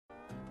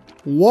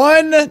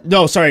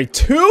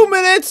2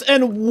 minutes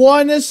and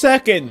 1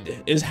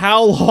 second is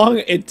how long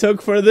it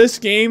took for this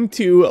game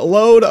to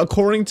load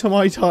according to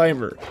my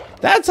timer.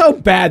 That's how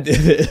bad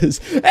it is.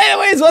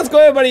 Anyways, what's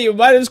going on, everybody?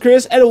 My name is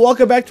Chris, and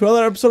welcome back to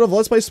another episode of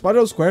Let's Play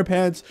SpongeBob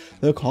SquarePants: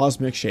 The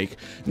Cosmic Shake.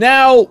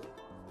 Now,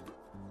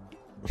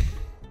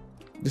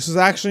 this is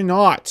actually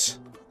not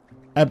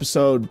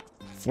episode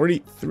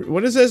 43.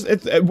 What is this?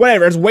 It's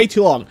whatever. It's way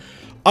too long.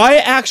 I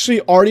actually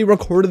already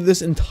recorded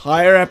this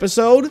entire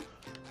episode,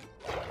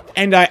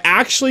 and I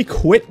actually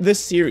quit this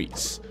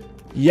series.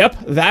 Yep,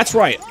 that's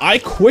right. I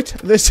quit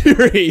the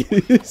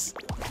series.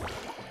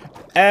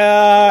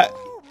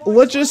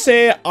 Let's just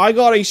say I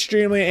got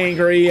extremely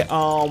angry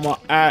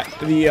at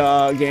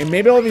the game.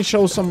 Maybe I'll even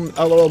show a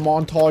little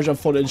montage of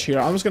footage here.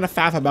 I'm just gonna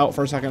faff about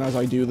for a second as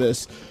I do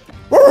this.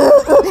 No!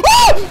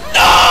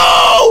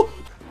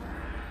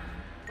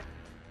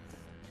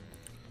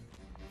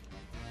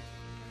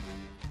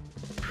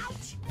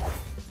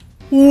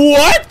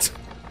 What?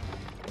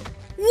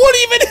 What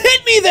even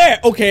hit me there?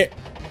 Okay.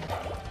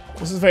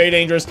 This is very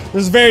dangerous.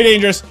 This is very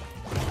dangerous.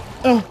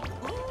 Oh.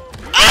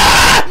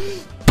 Ah!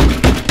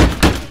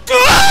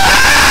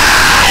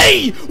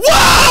 Why?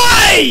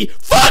 Why?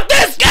 Fuck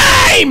this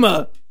game!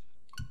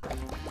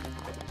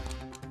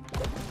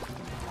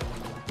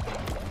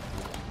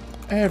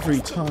 Every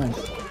time.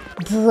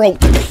 Bro.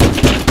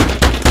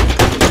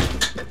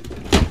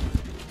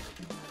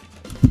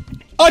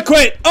 I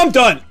quit. I'm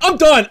done. I'm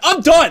done. I'm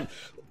done.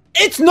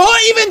 It's not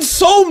even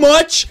so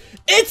much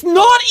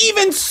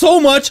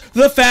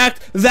the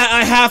fact that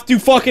I have to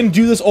fucking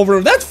do this over.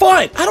 That's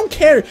fine. I don't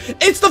care.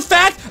 It's the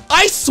fact,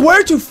 I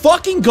swear to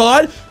fucking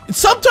God,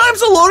 sometimes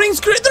the loading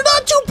screen, they're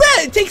not too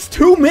bad. It takes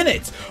 2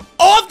 minutes.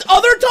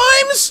 Other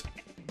times,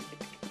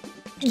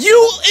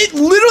 it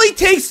literally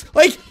takes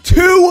like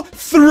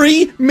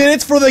 2-3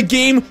 minutes for the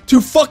game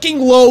to fucking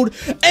load,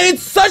 and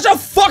it's such a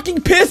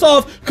fucking piss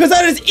off because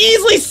that is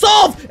easily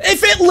solved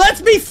if it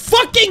lets me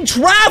fucking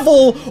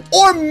travel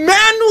or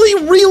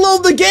manually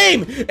reload the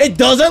game. It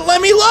doesn't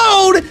let me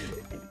load.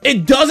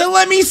 It doesn't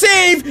let me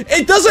save.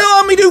 It doesn't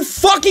let me do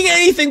fucking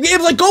anything. The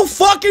game's like, go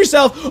fuck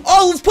yourself.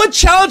 Oh, let's put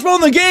challenge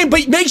mode in the game,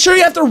 but make sure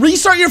you have to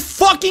restart your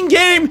fucking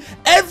game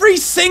every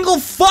single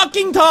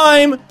fucking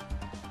time.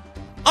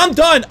 I'm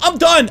done. I'm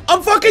done.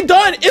 I'm fucking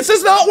done. This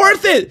is not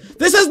worth it.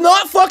 This is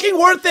not fucking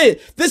worth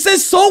it. This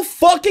is so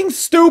fucking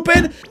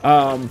stupid.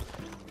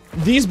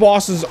 These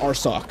bosses are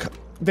suck.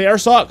 They are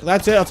suck.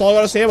 That's it. That's all I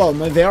gotta say about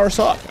them. They are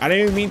suck. I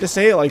didn't even mean to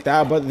say it like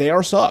that, but they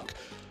are suck.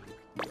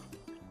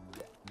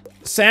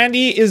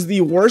 Sandy is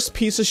the worst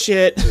piece of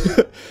shit.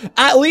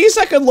 At least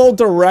I can load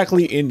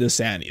directly into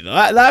Sandy.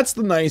 That's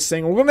the nice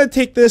thing. We're gonna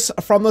take this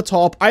from the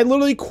top. I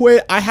literally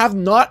quit. I have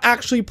not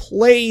actually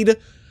played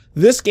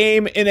this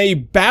game in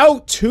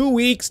about 2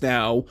 weeks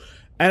now,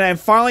 and I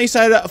finally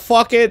said,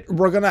 fuck it,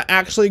 we're gonna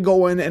actually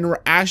go in and we're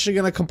actually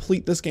gonna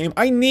complete this game.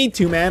 I need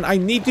to, man. I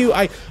need to.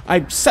 I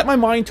set my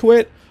mind to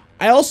it.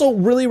 I also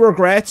really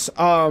regret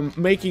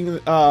making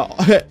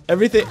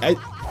everything.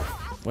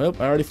 Well,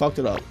 I already fucked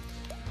it up.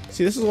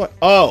 See, this is what.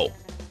 Oh,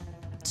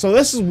 so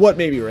this is what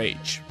made me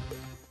rage.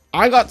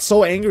 I got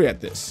so angry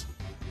at this.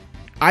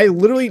 I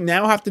literally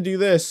now have to do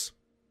this.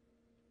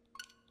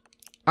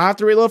 I have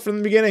to reload from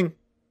the beginning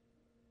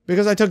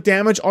because I took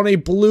damage on a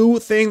blue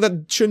thing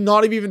that should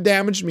not have even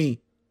damaged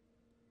me.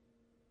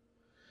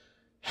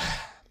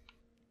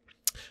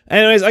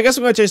 Anyways, I guess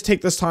I'm going to just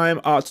take this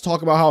time to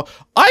talk about how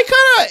I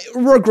kind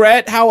of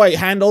regret how I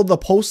handled the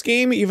post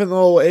game, even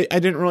though I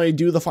didn't really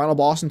do the final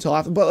boss until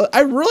after. But I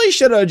really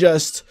should have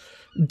just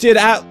did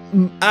at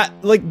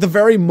like the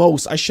very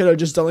most, I should have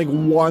just done like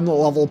 1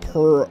 level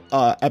per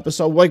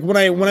episode. Like when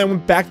I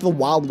went back to the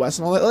Wild West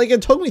and all that, like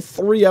it took me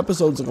 3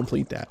 episodes to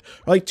complete that,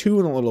 or like 2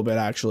 and a little bit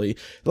actually.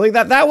 Like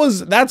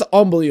that's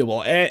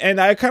unbelievable,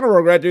 and I kind of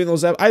regret doing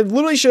those. I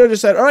literally should have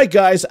just said, all right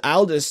guys,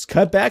 I'll just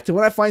cut back to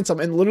when I find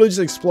something, and literally just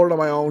explore it on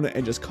my own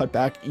and just cut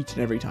back each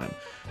and every time.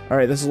 All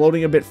right, this is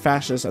loading a bit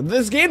faster. So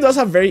this game does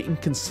have very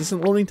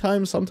inconsistent loading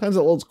times. Sometimes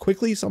it loads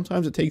quickly,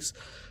 sometimes it takes,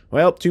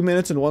 well, 2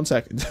 minutes and 1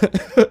 second.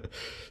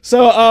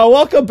 So,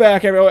 welcome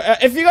back, everyone.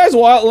 If you guys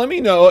want, let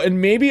me know,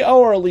 and maybe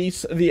I'll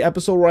release the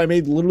episode where I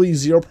made literally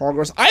 0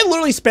 progress. I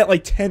literally spent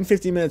like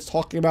 10-15 minutes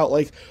talking about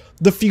like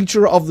the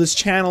future of this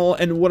channel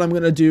and what I'm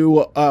gonna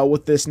do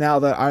with this now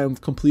that I am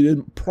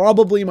completed.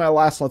 Probably my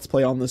last Let's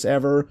Play on this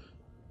ever.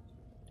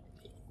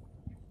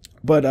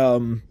 But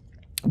I'm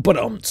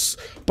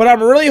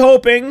really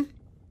hoping,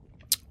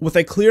 with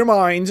a clear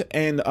mind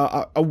and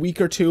a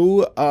week or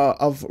 2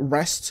 of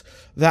rest,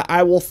 that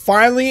I will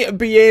finally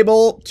be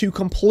able to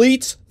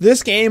complete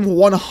this game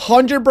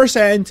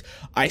 100%.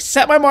 I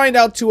set my mind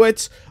out to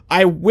it.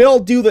 I will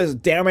do this,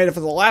 damn it. If it's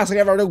the last thing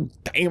I ever do,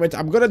 damn it,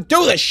 I'm gonna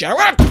do this shit. I'm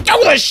gonna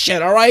do this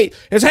shit, alright?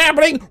 It's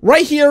happening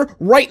right here,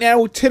 right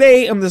now,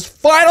 today, in this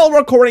final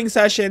recording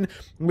session.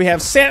 We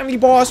have Sandy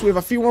boss. We have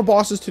a few more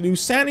bosses to do.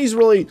 Sandy's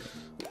really,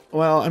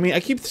 well, I mean,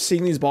 I keep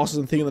seeing these bosses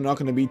and thinking they're not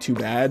gonna be too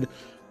bad.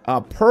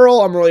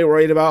 Pearl, I'm really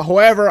worried about.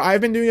 However, I've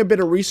been doing a bit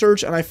of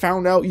research and I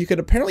found out you could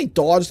apparently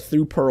dodge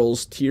through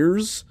Pearl's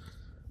tears.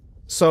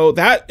 So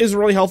that is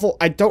really helpful.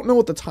 I don't know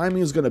what the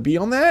timing is going to be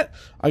on that.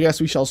 I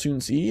guess we shall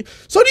soon see.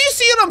 So do you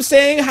see what I'm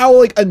saying? How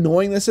like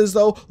annoying this is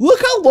though?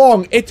 Look how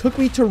long it took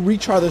me to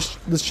retry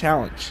this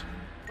challenge.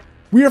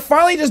 We are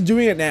finally just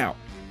doing it now.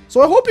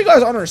 So I hope you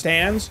guys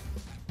understand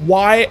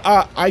why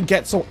I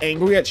get so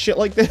angry at shit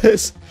like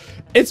this.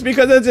 It's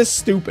because it's just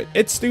stupid.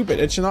 It's stupid.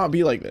 It should not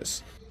be like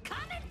this.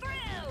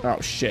 Oh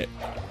shit.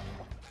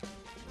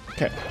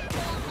 Okay.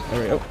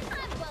 There we go.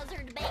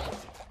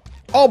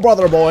 Oh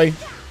brother boy.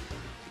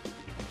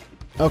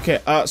 Okay,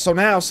 so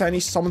now Sandy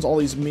summons all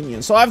these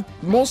minions. So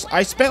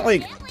I spent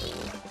like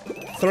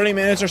 30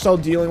 minutes or so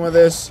dealing with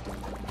this.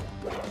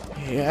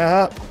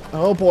 Yeah.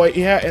 Oh boy,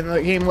 yeah, and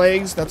the game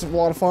legs, that's a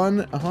lot of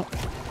fun.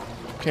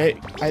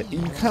 Okay, you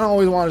kind of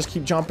always want to just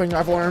keep jumping,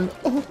 I've learned.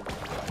 Oh.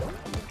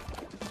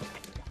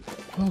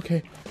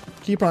 Okay,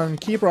 keep running,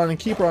 keep running,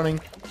 keep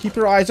running. Keep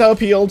your eyes out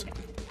peeled.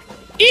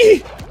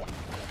 Eee!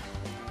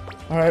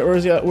 Alright,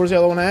 where's the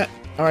other one at?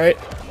 Alright.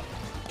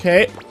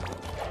 Okay.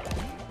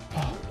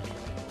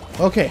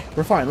 Okay,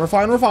 we're fine, we're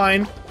fine, we're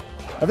fine.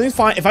 Everything's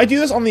fine. If I do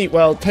this on the,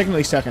 well,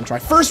 technically second try.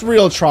 First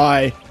real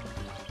try.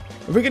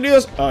 If we can do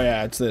this. Oh,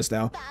 yeah, it's this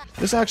now.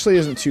 This actually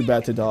isn't too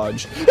bad to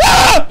dodge.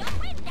 Ah!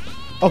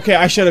 Okay,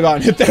 I should have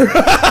gotten hit there.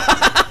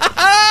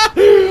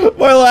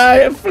 My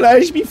life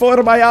flashed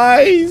before my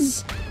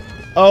eyes.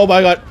 Oh,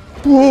 my God.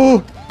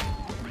 Ooh.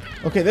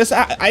 Okay, this,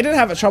 I didn't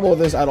have trouble with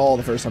this at all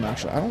the first time,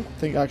 actually. I don't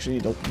think I actually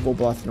need to go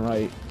left and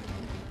right.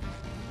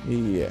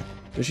 Yeah.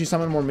 Does she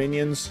summon more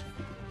minions?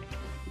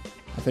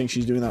 I think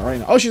she's doing that right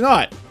now. Oh, she's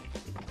not.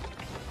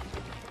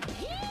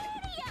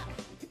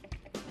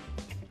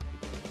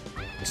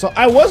 So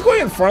I was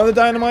going in front of the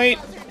dynamite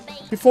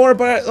before,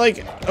 but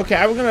like, okay,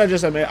 I'm gonna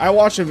just admit, I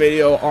watched a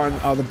video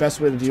on the best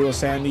way to deal with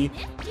Sandy.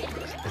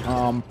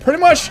 Pretty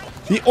much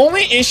the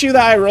only issue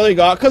that I really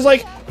got, because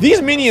like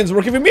these minions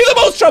were giving me the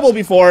most trouble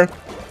before.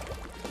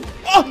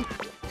 Oh!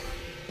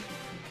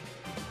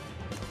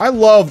 I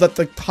love that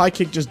the high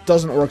kick just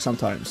doesn't work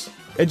sometimes.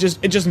 It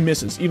just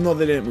misses, even though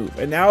they didn't move.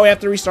 And now we have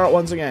to restart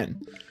once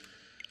again.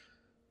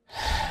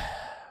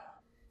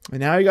 And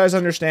now you guys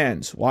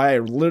understand why I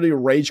literally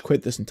rage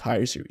quit this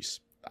entire series.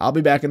 I'll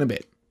be back in a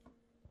bit.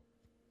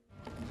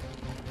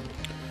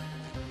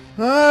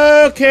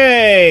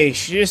 Okay,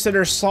 she just did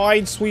her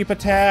side sweep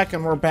attack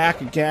and we're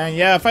back again.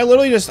 Yeah, if I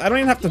literally just, I don't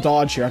even have to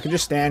dodge here. I can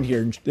just stand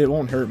here and it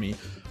won't hurt me.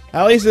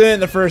 At least it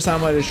didn't the first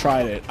time I just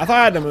tried it. I thought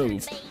I had to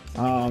move.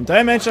 Did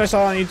I mention I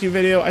saw on a YouTube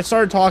video? I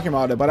started talking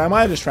about it, but I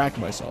might have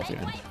distracted myself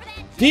again.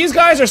 These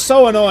guys are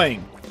so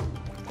annoying.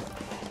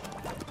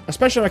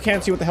 Especially when I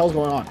can't see what the hell's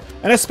going on.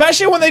 And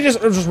especially when they just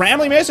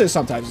randomly misses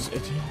sometimes.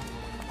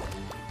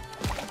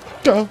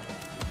 Go.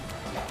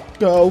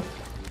 Go.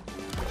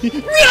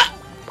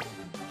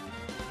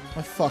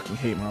 I fucking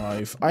hate my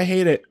life. I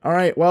hate it.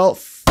 Alright, well,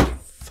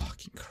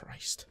 fucking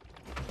Christ.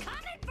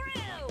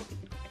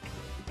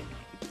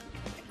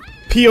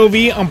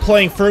 POV, I'm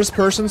playing first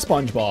person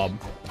SpongeBob.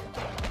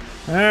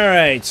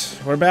 Alright,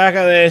 we're back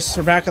at this.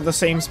 We're back at the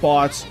same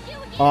spot.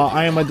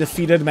 I am a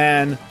defeated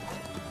man.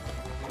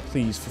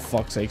 Please, for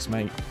fuck's sakes,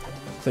 mate.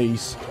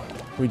 Please.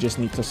 We just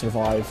need to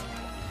survive.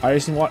 I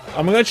just want.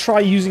 I'm gonna try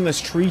using this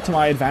tree to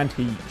my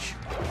advantage.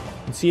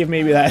 And see if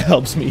maybe that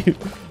helps me.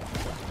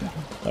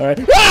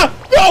 Alright. Ah!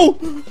 No!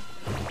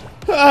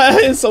 Ah,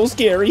 it's so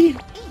scary.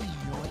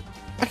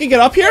 I can get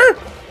up here?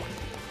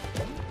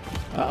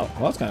 Oh,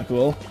 well, that's kind of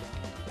cool.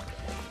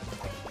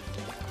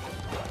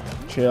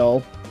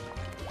 Chill.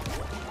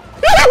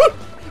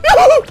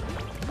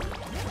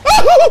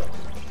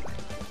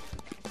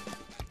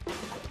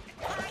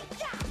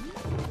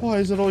 Why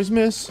does it always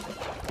miss?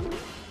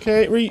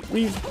 Okay,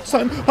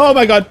 son. Oh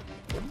my god.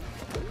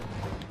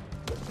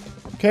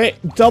 Okay,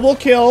 double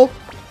kill.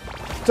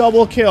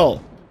 Double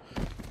kill.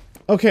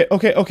 Okay.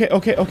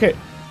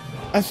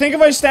 I think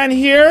if I stand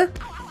here,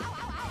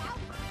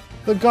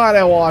 the guy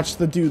I watched,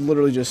 the dude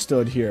literally just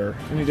stood here.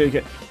 And he did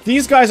get.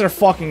 These guys are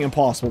fucking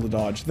impossible to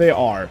dodge. They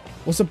are.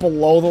 Was it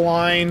below the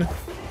line?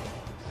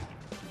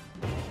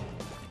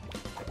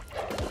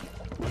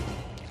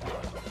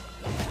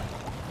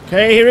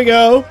 Okay, here we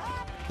go.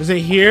 Is it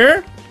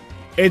here?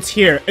 It's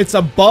here. It's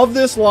above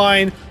this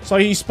line. So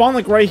he spawned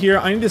like right here.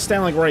 I need to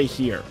stand like right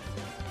here.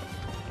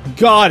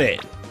 Got it.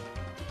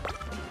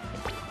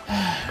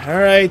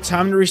 Alright,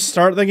 time to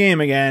restart the game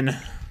again.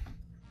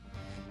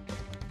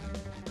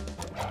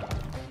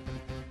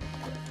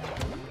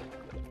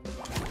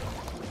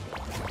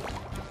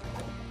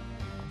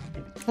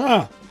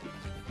 Huh.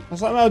 I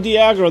somehow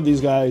de-aggroed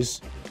these guys.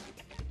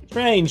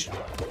 Strange.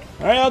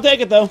 Alright, I'll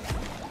take it though.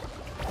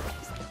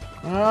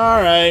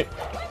 Alright.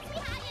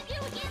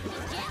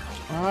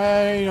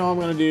 I know what I'm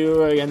gonna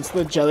do against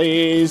the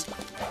jellies.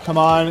 Come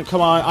on,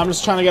 come on. I'm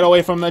just trying to get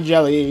away from the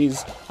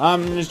jellies.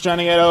 I'm just trying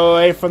to get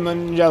away from the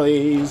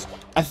jellies.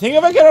 I think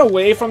if I get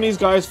away from these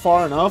guys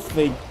far enough,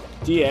 they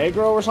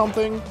de-aggro or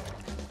something.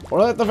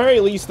 Or at the very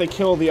least, they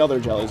kill the other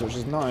jellies, which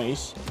is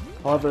nice.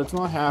 However, it's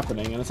not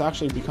happening, and it's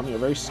actually becoming a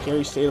very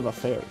scary state of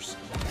affairs.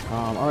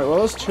 Alright, well,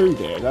 there's two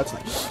there. That's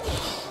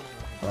nice.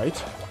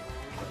 Right.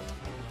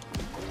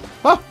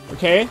 Huh,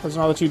 okay, there's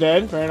another 2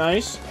 dead. Very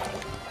nice.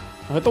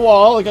 I'll hit the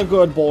wall like a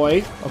good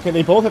boy. Okay,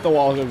 they both hit the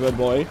wall like a good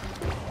boy.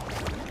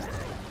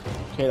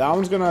 Okay, that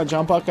one's gonna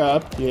jump back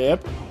up.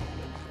 Yep.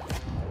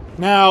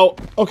 Now,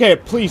 okay,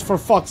 please, for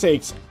fuck's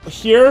sakes.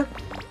 Here.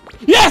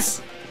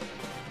 Yes!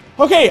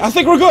 Okay, I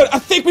think we're good. I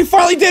think we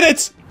finally did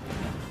it!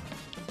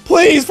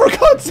 Please, for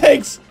God's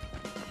sakes!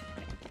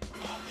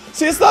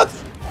 See, it's not...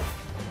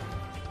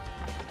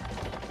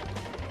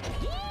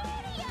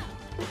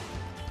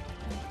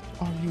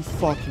 Are you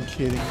fucking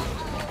kidding?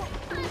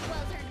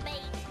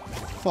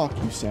 Fuck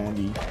you,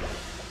 Sandy.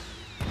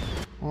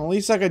 Well, at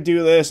least I could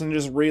do this and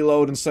just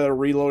reload instead of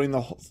reloading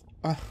the whole...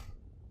 I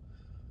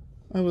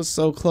was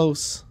so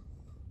close.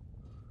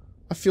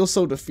 I feel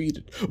so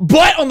defeated.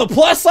 But on the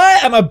plus side,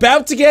 I'm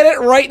about to get it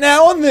right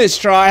now on this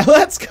try.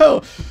 Let's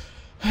go.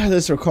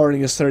 This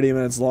recording is 30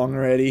 minutes long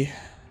already.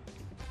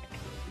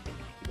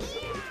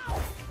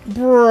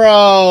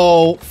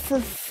 Bro, for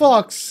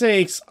fuck's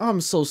sakes,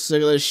 I'm so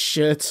sick of this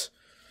shit.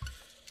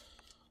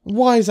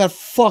 Why does that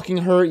fucking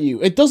hurt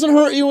you? It doesn't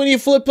hurt you when you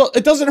flip.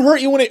 It doesn't hurt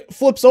you when it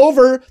flips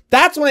over.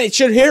 That's when it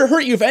should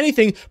hurt you, if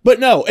anything. But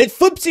no, it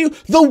flips you.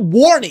 The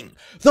warning.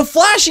 The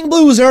flashing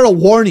blue is there to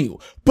warn you.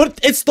 But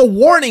it's the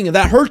warning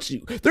that hurts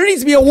you. There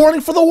needs to be a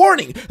warning for the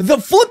warning. The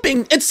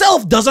flipping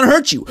itself doesn't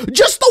hurt you.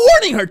 Just the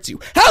warning hurts you.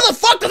 How the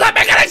fuck does that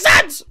make any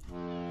sense?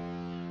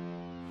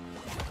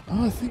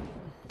 Oh, I think...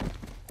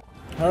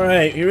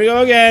 Alright, here we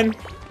go again.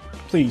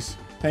 Please.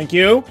 Thank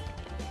you.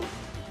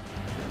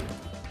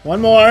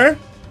 One more.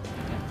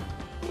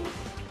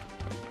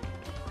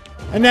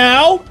 And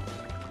now,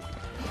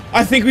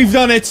 I think we've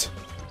done it.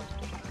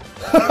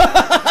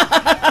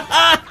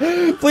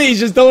 Please,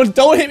 just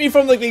don't hit me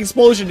from like the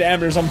explosion to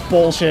Ember or some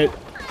bullshit.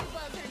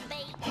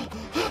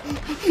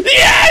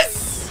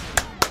 Yes!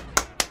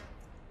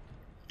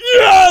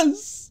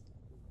 Yes!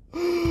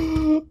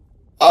 Oh!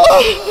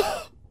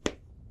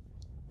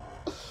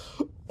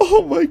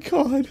 Oh my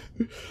god.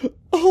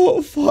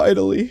 Oh,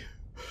 finally.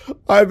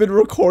 I've been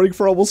recording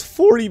for almost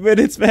 40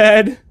 minutes,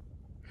 man.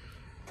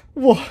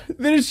 What?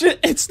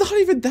 It's not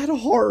even that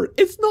hard.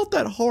 It's not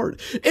that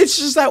hard. It's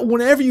just that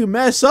whenever you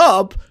mess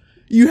up,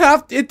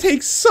 it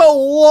takes so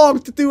long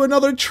to do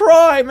another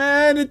try,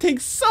 man. It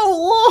takes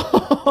so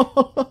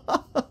long.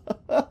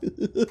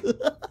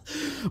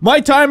 My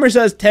timer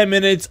says 10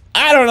 minutes.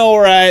 I don't know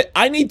where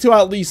I need to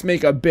at least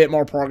make a bit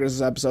more progress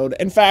this episode.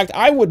 In fact,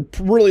 I would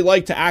really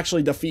like to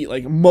actually defeat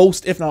like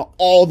most, if not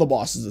all, the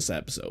bosses this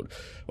episode.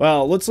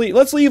 Well, let's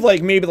leave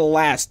like maybe the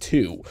last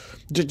 2,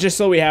 just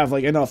so we have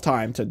like enough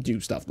time to do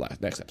stuff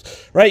next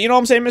episode, right? You know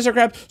what I'm saying, Mr.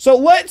 Crab? So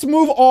let's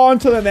move on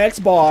to the next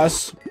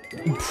boss.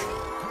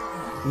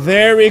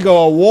 There we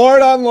go.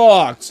 Award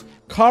unlocked.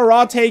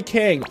 Karate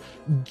King.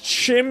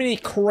 Chimney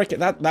Cricket.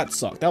 That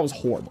sucked. That was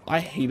horrible. I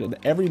hated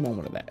every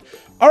moment of that.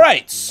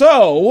 Alright,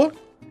 so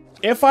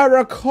if I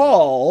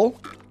recall,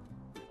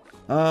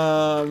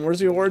 where's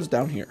the awards?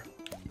 Down here.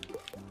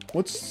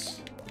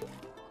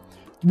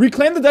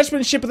 Reclaim the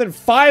Dutchman ship within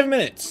 5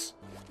 minutes.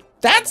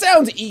 That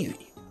sounds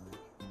easy.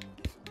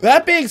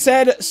 That being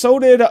said, so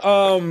did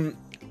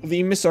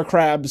the Mr.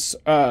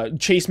 Krabs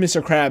chase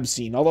Mr. Krabs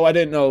scene, although I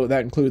didn't know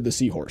that included the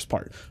seahorse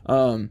part.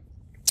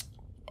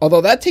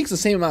 Although that takes the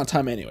same amount of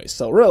time anyway,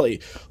 so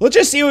really, let's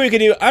just see what we can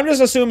do. I'm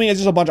just assuming it's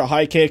just a bunch of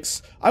high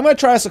kicks. I'm going to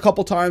try this a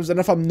couple times,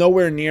 and if I'm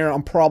nowhere near,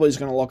 I'm probably just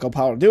going to look up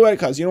how to do it,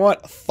 because you know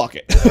what? Fuck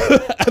it.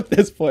 At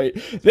this point,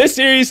 this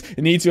series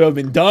needs to have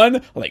been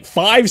done like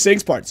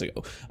 5-6 parts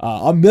ago.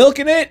 I'm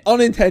milking it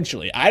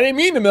unintentionally. I didn't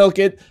mean to milk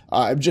it.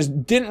 I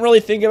just didn't really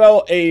think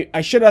about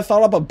I should have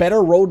thought up a better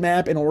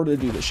roadmap in order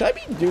to do this. Should I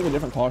be doing a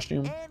different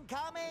costume?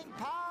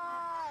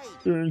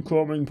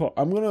 Incoming pie.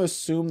 I'm gonna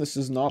assume this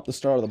is not the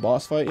start of the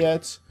boss fight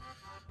yet.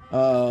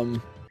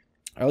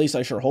 At least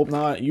I sure hope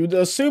not. You'd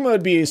assume it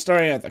would be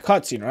starting at the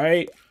cutscene,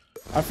 right?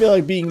 I feel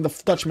like being the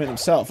Dutchman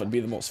himself would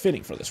be the most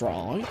fitting for this,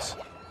 right?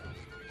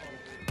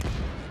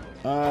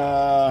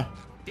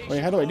 Wait,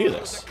 how do I do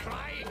this?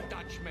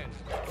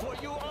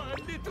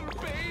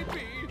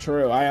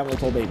 True, I am a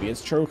little baby.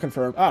 It's true,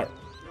 confirmed. Oh,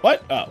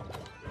 what? Oh.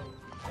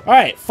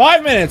 Alright,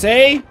 5 minutes,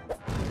 eh?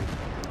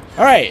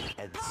 Alright.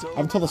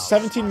 Until the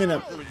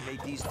 17-minute...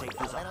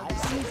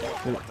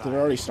 Did it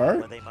already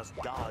start?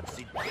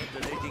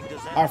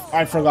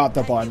 I forgot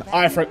the button.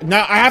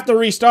 Now I have to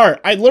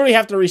restart. I literally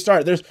have to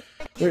restart.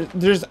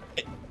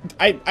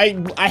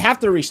 I have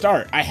to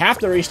restart. I have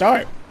to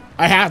restart.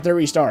 I have to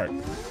restart.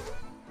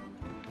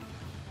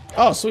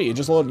 Oh, sweet. It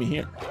just loaded me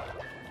here.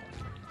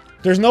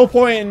 There's no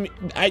point in...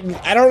 I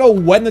don't know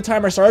when the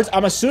timer starts.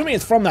 I'm assuming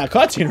it's from that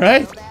cutscene,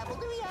 right?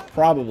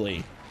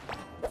 Probably.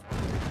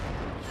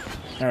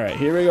 Alright,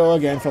 here we go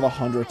again for the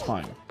 100th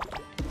time.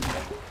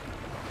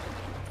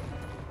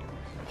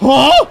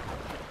 Huh?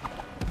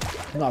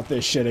 Not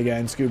this shit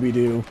again,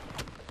 Scooby-Doo.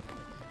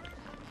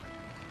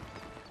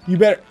 You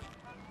better...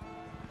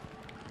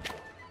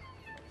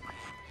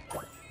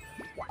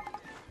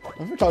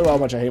 I'm gonna talk about how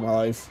much I hate my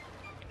life.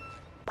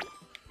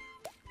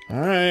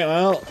 Alright,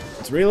 well,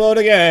 let's reload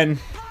again.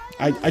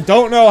 I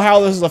don't know how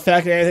this is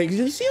affecting anything.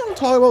 You see what I'm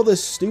talking about?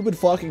 This stupid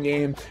fucking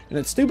game and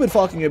its stupid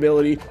fucking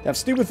ability. They have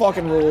stupid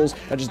fucking rules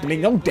that just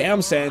make no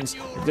damn sense.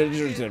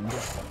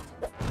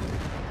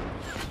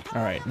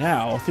 Alright,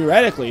 now,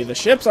 theoretically, the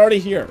ship's already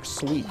here.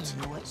 Sweet.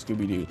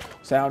 Scooby-Doo.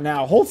 So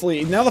now,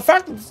 hopefully, now the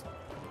fact that...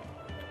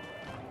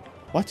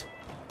 What?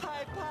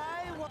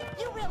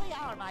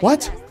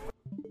 What?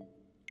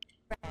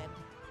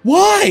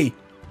 Why?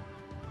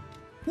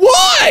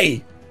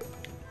 Why?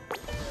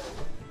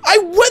 I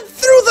went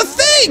through the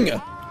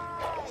thing!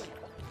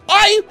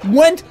 I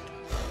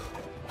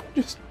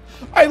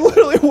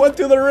literally went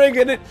through the ring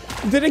and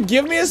did it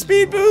give me a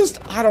speed boost?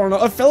 I don't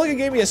know. It felt like it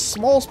gave me a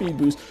small speed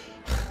boost.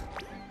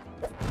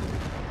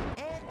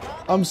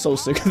 I'm so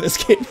sick of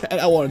this game, man.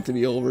 I want it to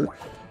be over.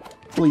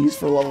 Please,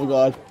 for the love of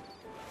God.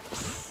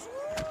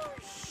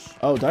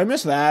 Oh, did I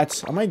miss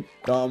that? Am I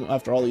dumb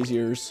after all these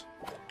years?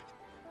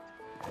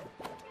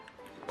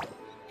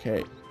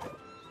 Okay.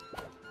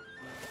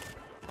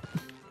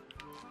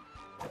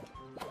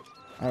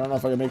 I don't know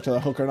if I can make it to the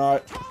hook or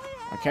not.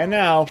 I can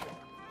now.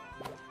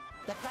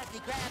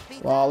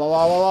 La la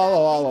la la la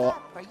la la.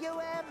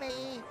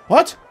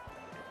 What?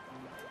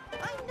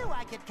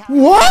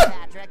 What?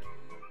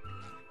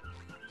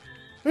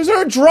 Is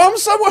there a drum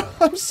somewhere?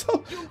 I'm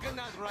so...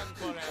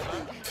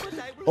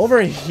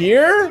 Over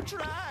here?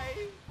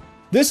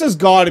 This has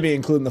got to be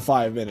including the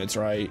 5 minutes,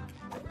 right?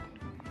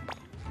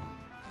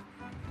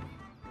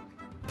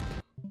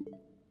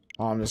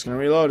 Oh, I'm just gonna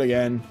reload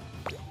again.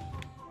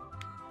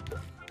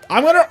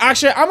 I'm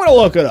gonna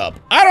look it up.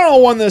 I don't know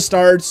when this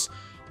starts.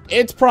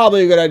 It's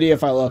probably a good idea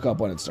if I look up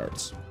when it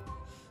starts.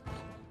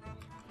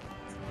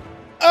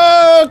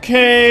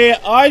 Okay,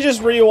 I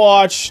just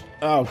rewatched...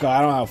 Oh god,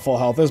 I don't have full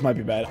health. This might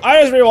be bad.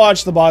 I just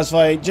rewatched the boss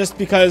fight just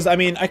because, I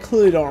mean, I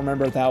clearly don't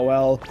remember it that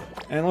well.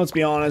 And let's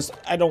be honest,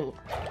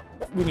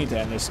 we need to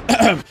end this.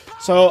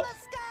 So,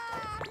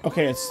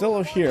 okay, it's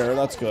still here.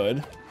 That's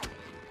good.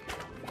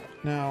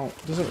 Now,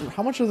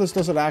 how much of this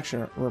does it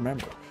actually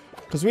remember?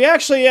 Because we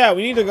actually, yeah,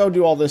 we need to go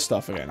do all this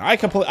stuff again. I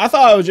thought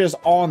I was just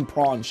on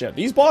prawn shit.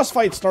 These boss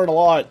fights start a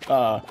lot,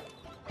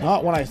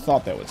 not when I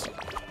thought they would start.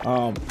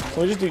 So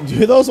we just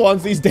do those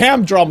ones. These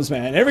damn drums,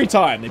 man. Every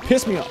time. They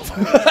piss me off.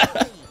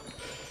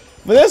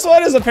 But this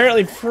one is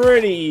apparently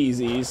pretty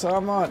easy, so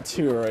I'm not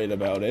too worried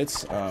about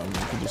it. You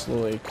can just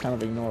literally kind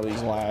of ignore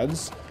these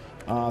lads.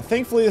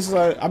 Thankfully, this is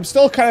I'm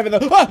still kind of in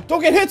the,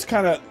 don't get hits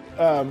kind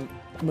of,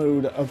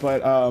 mood.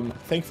 But,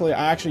 thankfully,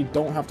 I actually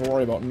don't have to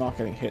worry about not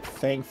getting hit.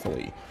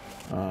 Thankfully.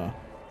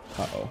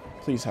 Uh-oh.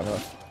 Please have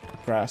a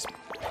grasp.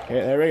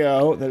 Okay, there we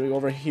go. Then we go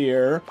over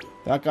here.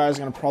 That guy's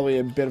gonna probably be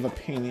a bit of a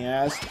pain in the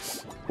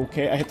ass.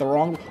 Okay, I hit the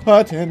wrong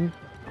button.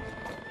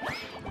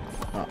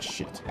 Oh,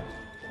 shit.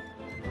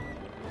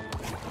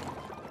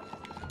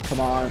 Come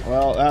on.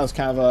 Well, that was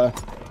kind of a...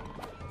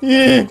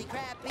 Yeah.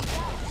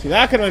 See,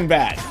 that could have been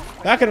bad.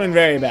 That could have been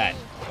very bad.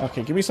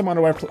 Okay, give me some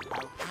underwear.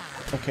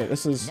 Okay,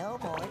 this is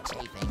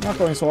not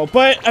going so well.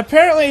 But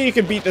apparently you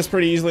can beat this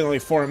pretty easily in only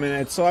 4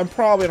 minutes, so I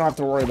probably don't have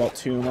to worry about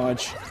too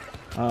much.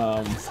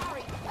 I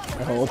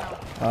hope.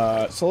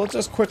 So let's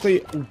just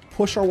quickly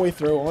push our way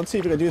through. Let's see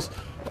if we can do this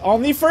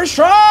on the first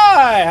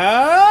try,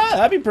 huh?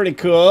 That'd be pretty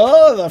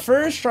cool. The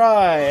first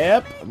try.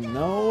 Yep.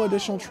 No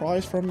additional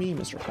tries from me,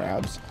 Mr.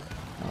 Krabs.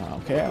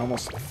 Okay, I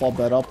almost fobbed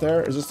that up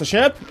there. Is this the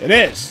ship? It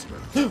is.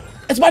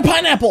 It's my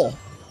pineapple.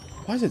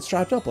 Why is it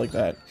strapped up like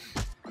that?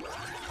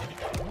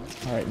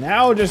 Alright,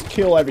 now just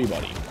kill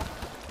everybody.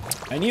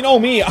 And you know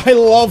me, I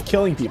love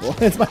killing people.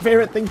 It's my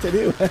favorite thing to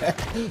do.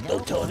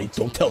 Don't tell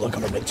the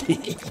government.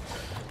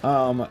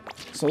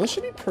 So this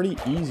should be pretty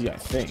easy, I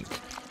think.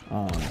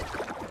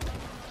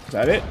 Is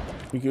that it?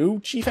 We go,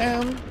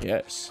 Chief-am?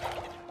 Yes.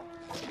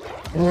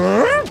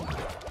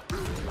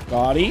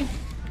 Body.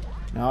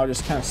 Now I'll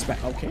just kind of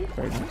spam. Okay,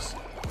 very nice.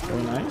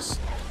 Very nice.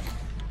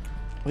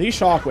 Well, these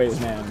shockwaves,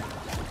 man.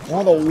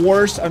 One of the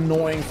worst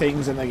annoying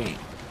things in the game.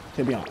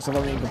 To be honest, if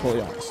I'm being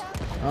completely honest.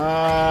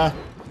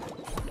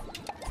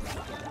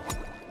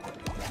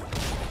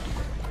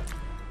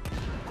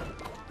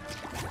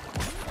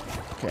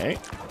 Okay.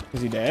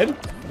 Is he dead?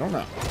 I don't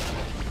know.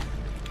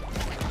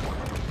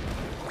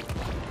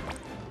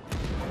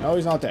 No,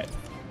 he's not dead.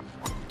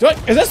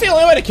 Is this the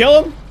only way to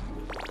kill him?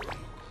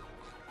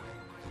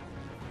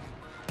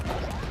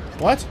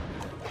 What?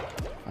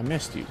 I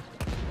missed you.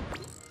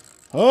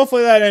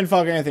 Hopefully that didn't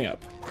fuck anything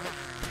up.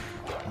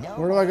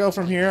 Where do I go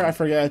from here? I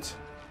forget.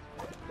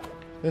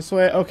 This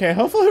way? Okay,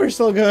 hopefully we're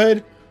still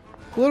good.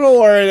 A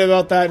little worried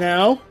about that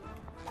now.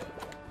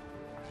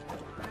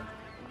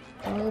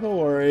 A little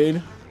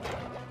worried.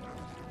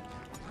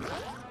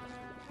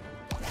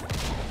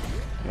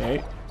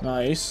 Okay,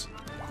 nice.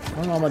 I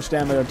don't know how much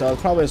damage it does.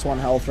 Probably just 1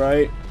 health,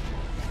 right?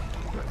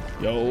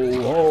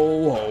 Yo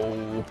ho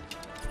ho.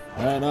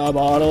 And a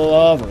bottle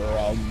of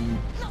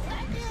rum.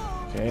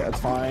 Okay, that's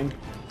fine.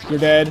 You're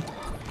dead.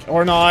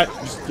 Or not.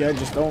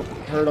 Just don't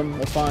hurt him.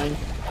 That's fine.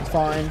 That's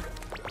fine.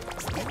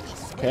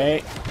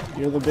 Okay.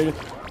 You're the biggest.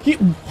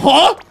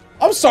 Huh?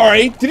 I'm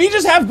sorry. Did he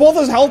just have both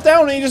his health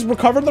down and he just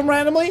recovered them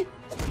randomly?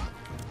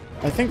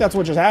 I think that's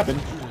what just happened.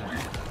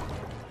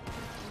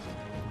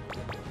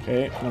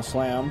 Okay, I'm gonna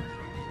slam.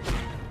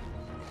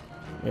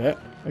 Yeah,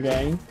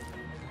 again.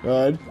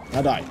 Good.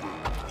 I died.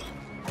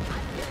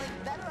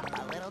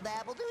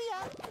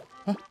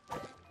 Huh?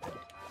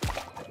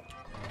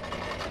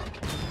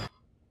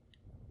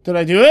 Did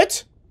I do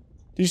it?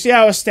 Did you see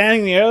how I was standing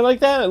in the air like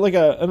that? Like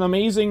an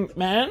amazing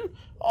man?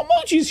 Oh,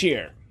 Mochi's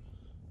here.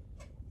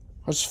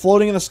 I was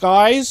floating in the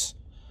skies.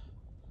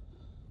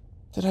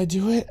 Did I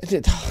do it? I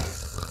did.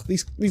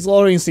 These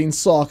loading scenes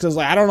suck. I was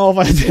like, I don't know if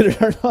I did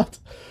it or not.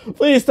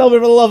 Please tell me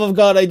for the love of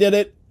God I did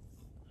it.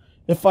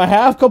 If I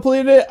have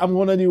completed it, I'm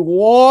gonna do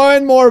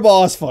one more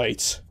boss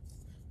fight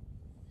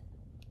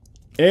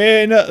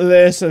in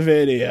this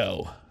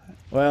video.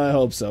 Well, I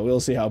hope so. We'll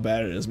see how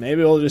bad it is.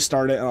 Maybe we'll just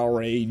start it and I'll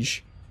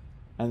rage.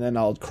 And then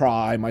I'll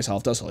cry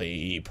myself to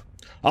sleep.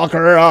 I'll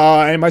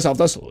cry myself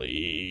to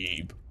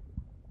sleep.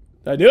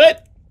 Did I do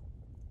it?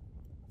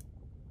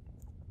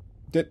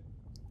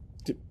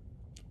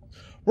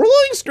 Were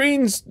loading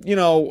screens, you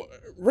know,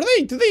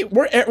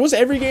 was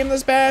every game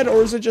this bad,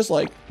 or is it just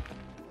like...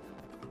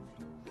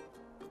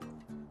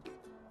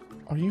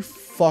 Are you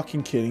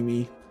fucking kidding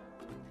me?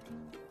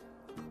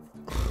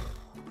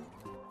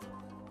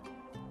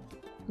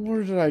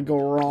 Where did I go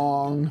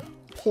wrong?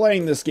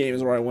 Playing this game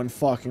is where I went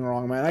fucking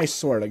wrong, man. I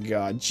swear to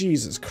God.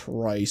 Jesus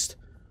Christ.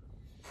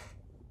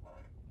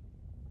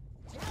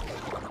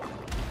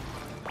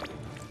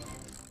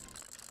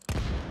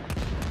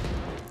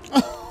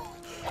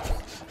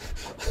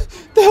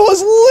 That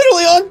was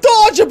literally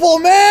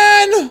undodgeable,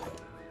 man!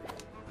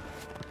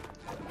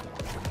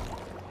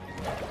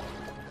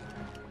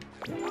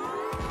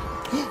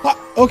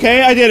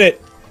 Okay, I did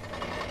it.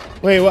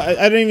 Wait, what? I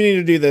didn't even need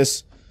to do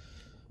this.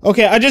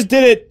 Okay, I just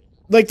did it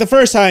like the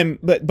first time,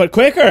 but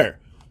quicker.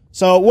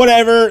 So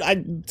whatever,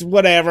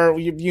 whatever.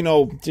 You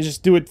know,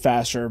 just do it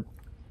faster.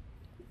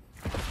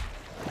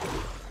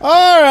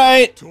 All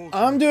right,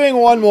 I'm doing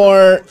one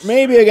more,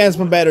 maybe against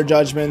my better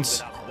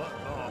judgments.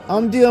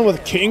 I'm dealing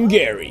with King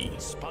Gary.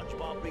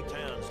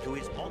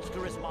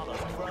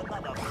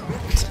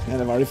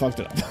 And I've already fucked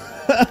it up.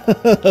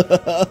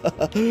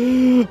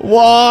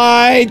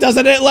 Why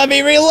doesn't it let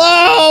me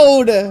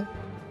reload?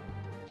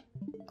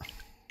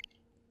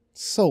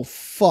 So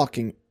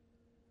fucking...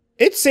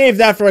 It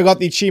saved after I got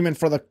the achievement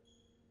for the...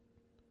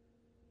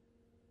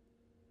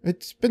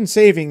 It's been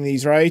saving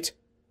these, right?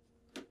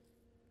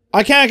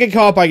 I can't get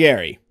caught by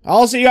Gary.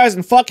 I'll see you guys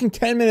in fucking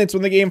 10 minutes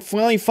when the game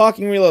finally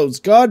fucking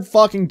reloads. God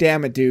fucking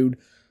damn it, dude.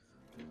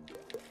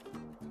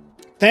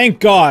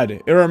 Thank God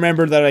it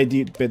remembered that I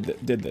did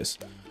this.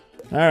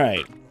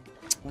 Alright.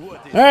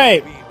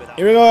 Alright.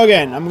 Here we go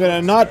again. I'm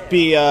gonna not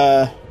be,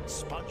 I'm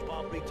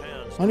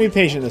gonna be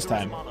patient this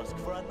time.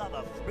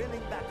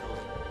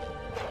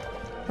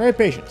 Very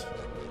patient.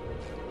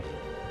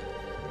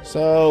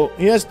 So,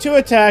 he has 2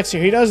 attacks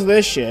here. He does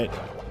this shit.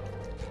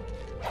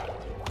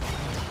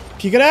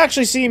 He could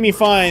actually see me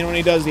fine when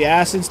he does the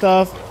acid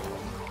stuff.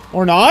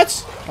 Or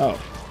not?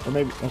 Oh. Or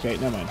maybe... Okay,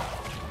 never mind.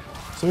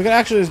 So we could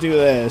actually just do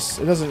this.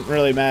 It doesn't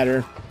really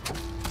matter.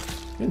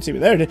 He didn't see me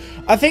there, did he?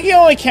 I think he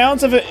only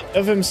counts of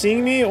him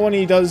seeing me when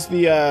he does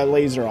the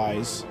laser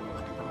eyes.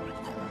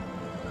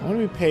 I want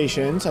to be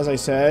patient, as I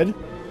said.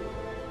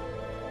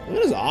 Look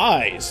at his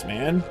eyes,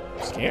 man.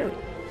 Scary.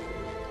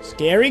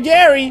 Scary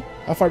Gary!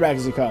 How far back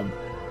does he come?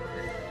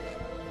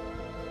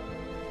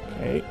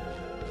 Okay.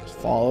 Just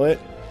follow it.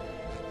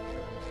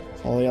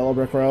 Follow the yellow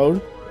brick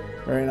road.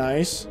 Very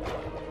nice.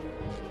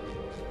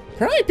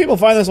 Apparently people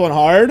find this one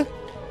hard.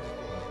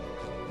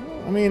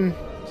 I mean,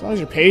 as long as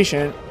you're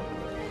patient.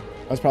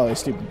 That's probably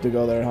stupid to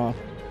go there, huh?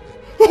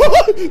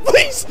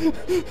 Please!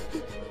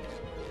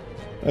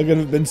 That could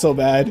have been so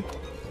bad.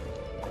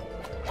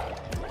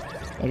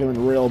 That could have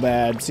been real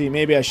bad. See,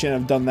 maybe I shouldn't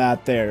have done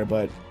that there,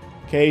 but...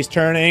 Okay, he's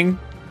turning.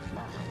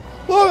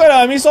 Look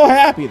at him, he's so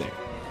happy there.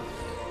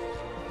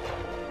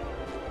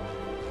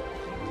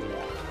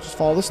 Just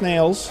follow the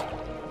snails.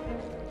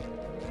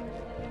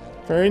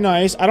 Very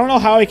nice. I don't know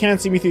how he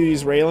can't see me through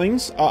these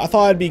railings. I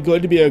thought it'd be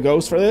good to be a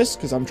ghost for this,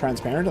 because I'm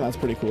transparent, and that's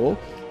pretty cool.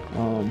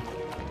 Okay,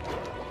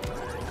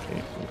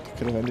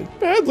 could have ended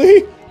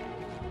badly.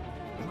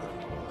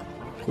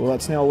 Cool,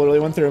 that snail literally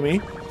went through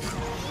me.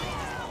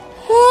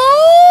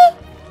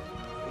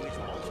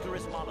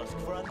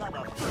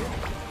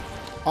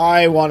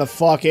 I want to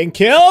fucking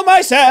kill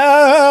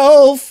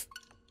myself!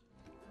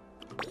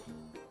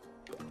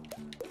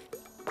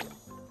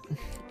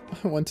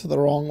 I went to the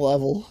wrong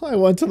level. I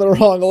went to the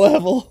wrong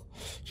level.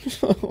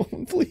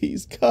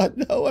 Please, God,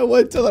 no, I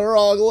went to the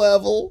wrong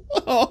level.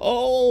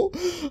 Oh,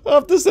 I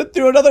have to sit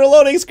through another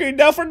loading screen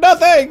now for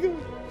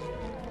nothing!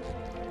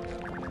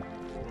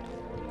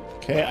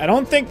 Okay, I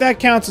don't think that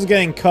counts as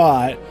getting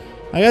caught.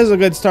 I guess it's a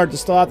good start to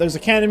stop. There's a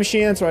candy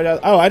machine, that's right.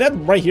 Oh, I did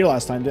right here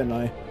last time, didn't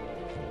I?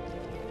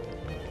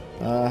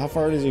 How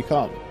far does he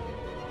come?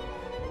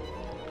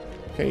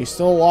 Okay, he's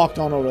still locked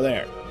on over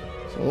there.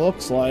 So it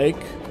looks like...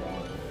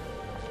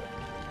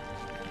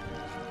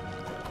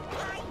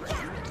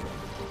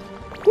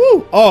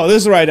 Woo! Oh, this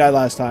is where I died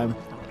last time.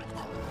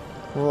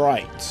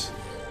 Right.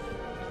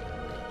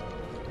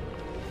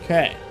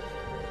 Okay.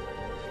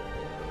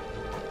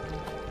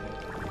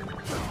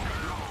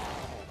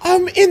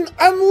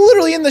 I'm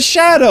literally in the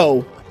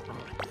shadow.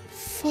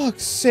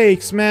 Fuck's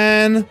sakes,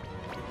 man.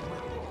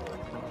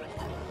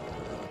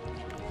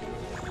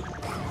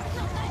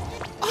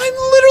 I'm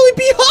literally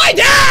behind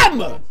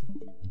him!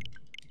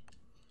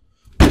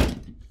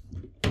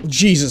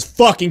 Jesus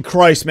fucking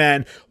Christ,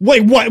 man.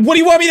 Wait, what? What do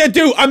you want me to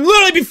do? I'm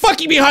literally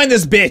fucking behind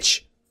this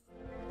bitch.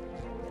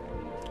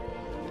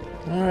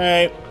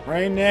 Alright,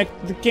 right next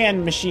to the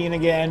cannon machine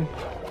again.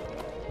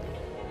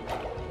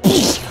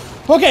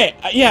 Okay,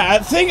 yeah, I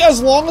think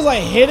as long as I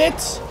hit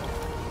it...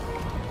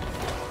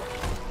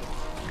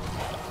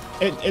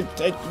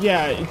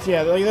 Yeah,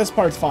 like, this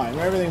part's fine.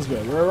 Everything's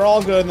good. We're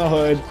all good in the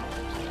hood.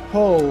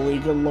 Holy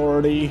good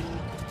lordy.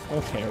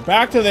 Okay, we're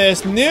back to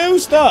this new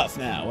stuff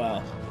now.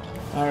 Well,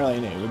 not really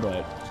new,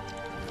 but...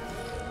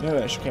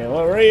 Newish. Okay,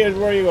 well, where are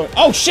you going?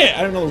 Oh, shit! I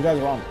didn't know those guys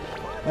were on.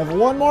 I have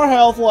one more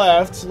health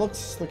left.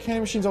 Looks, the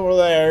candy machine's over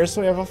there, so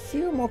we have a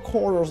few more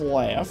quarters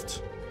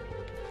left.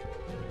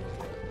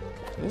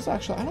 This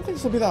actually, I don't think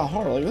this will be that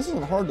hard. Like, this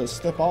isn't hard to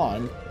step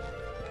on.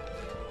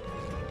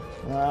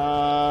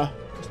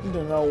 Just need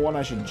to know when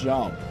I should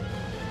jump.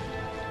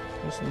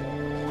 Just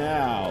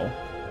now.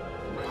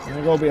 I'm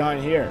gonna go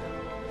behind here.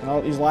 And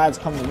all these lads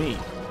come to me.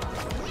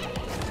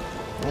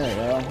 There you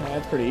go.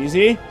 That's pretty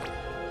easy.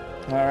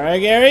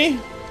 Alright, Gary.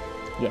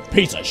 You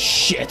piece of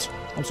shit.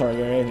 I'm sorry,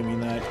 Gary. I didn't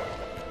mean that.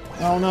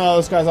 Oh no,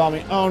 this guy's on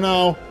me. Oh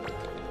no.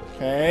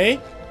 Okay.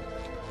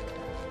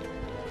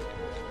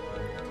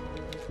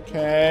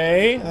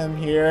 Okay, I'm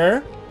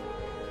here.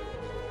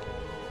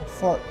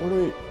 Fuck, what do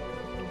we...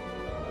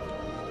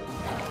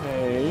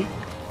 Okay.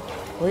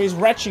 Well, he's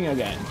retching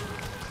again.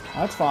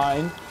 That's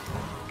fine.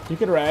 He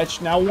could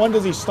retch. Now, when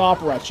does he stop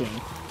retching?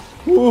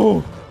 Woo!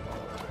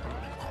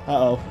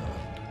 Uh-oh.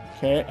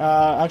 Okay,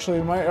 actually,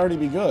 we might already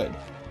be good.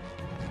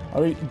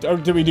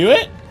 Did we do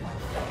it?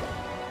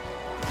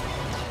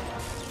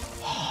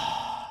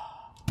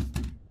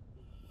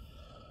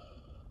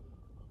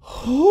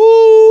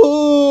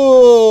 Ooh,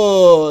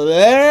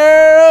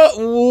 there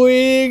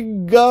we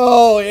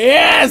go.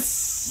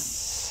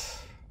 Yes!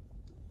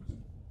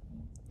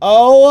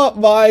 Oh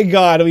my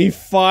god, we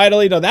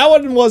finally done. That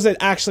one wasn't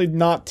actually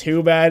not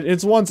too bad.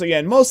 It's once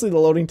again mostly the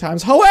loading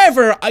times.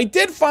 However, I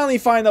did finally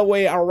find a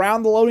way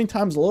around the loading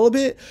times a little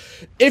bit.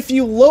 If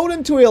you load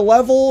into a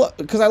level,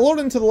 because I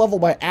loaded into the level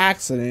by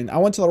accident, I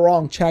went to the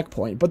wrong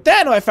checkpoint. But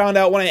then I found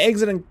out when I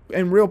exited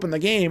and reopened the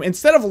game,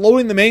 instead of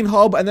loading the main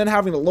hub and then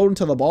having to load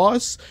into the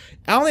boss,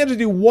 I only had to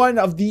do one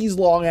of these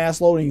long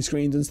ass loading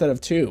screens instead of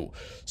two.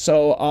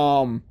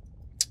 So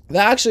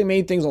that actually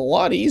made things a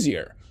lot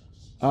easier.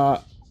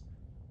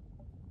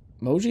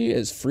 Moji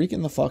is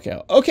freaking the fuck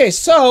out. Okay,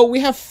 so we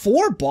have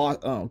four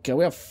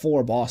we have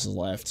four bosses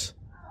left.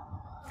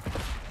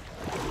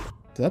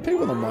 Did that pick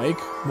up on the mic?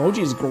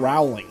 Moji's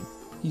growling.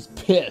 He's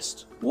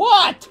pissed.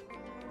 What?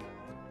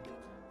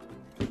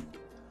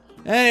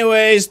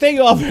 Anyways, thank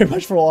you all very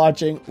much for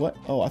watching. What?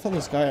 Oh, I thought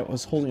this guy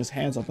was holding his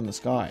hands up in the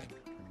sky.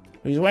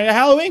 He's wearing a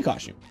Halloween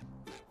costume.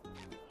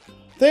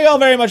 Thank you all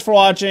very much for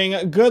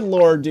watching. Good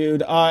lord,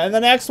 dude. And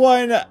the next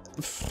one...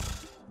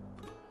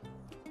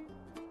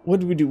 What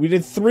did we do? We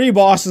did 3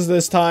 bosses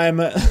this time.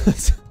 And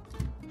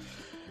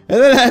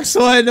the next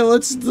one,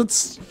 let's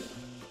this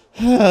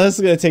is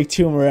gonna take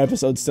 2 more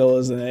episodes still,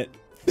 isn't it?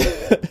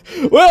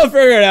 We'll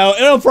figure it out.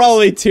 It'll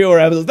probably be 2 more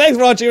episodes. Thanks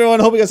for watching, everyone.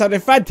 Hope you guys have a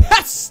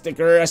fantastic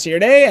rest of your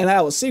day, and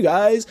I will see you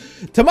guys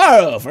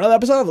tomorrow for another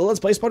episode of the Let's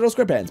Play SpongeBob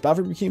SquarePants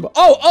Battle for Bikini Bottom.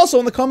 Oh, also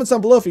in the comments down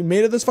below, if you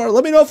made it this far,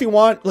 let me know if you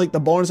want like the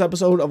bonus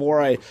episode of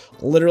where I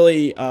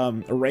literally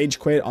rage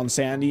quit on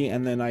Sandy,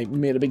 and then I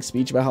made a big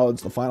speech about how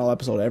it's the final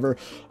episode ever.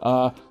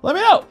 Let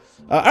me know.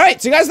 All right,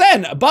 see you guys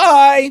then.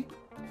 Bye.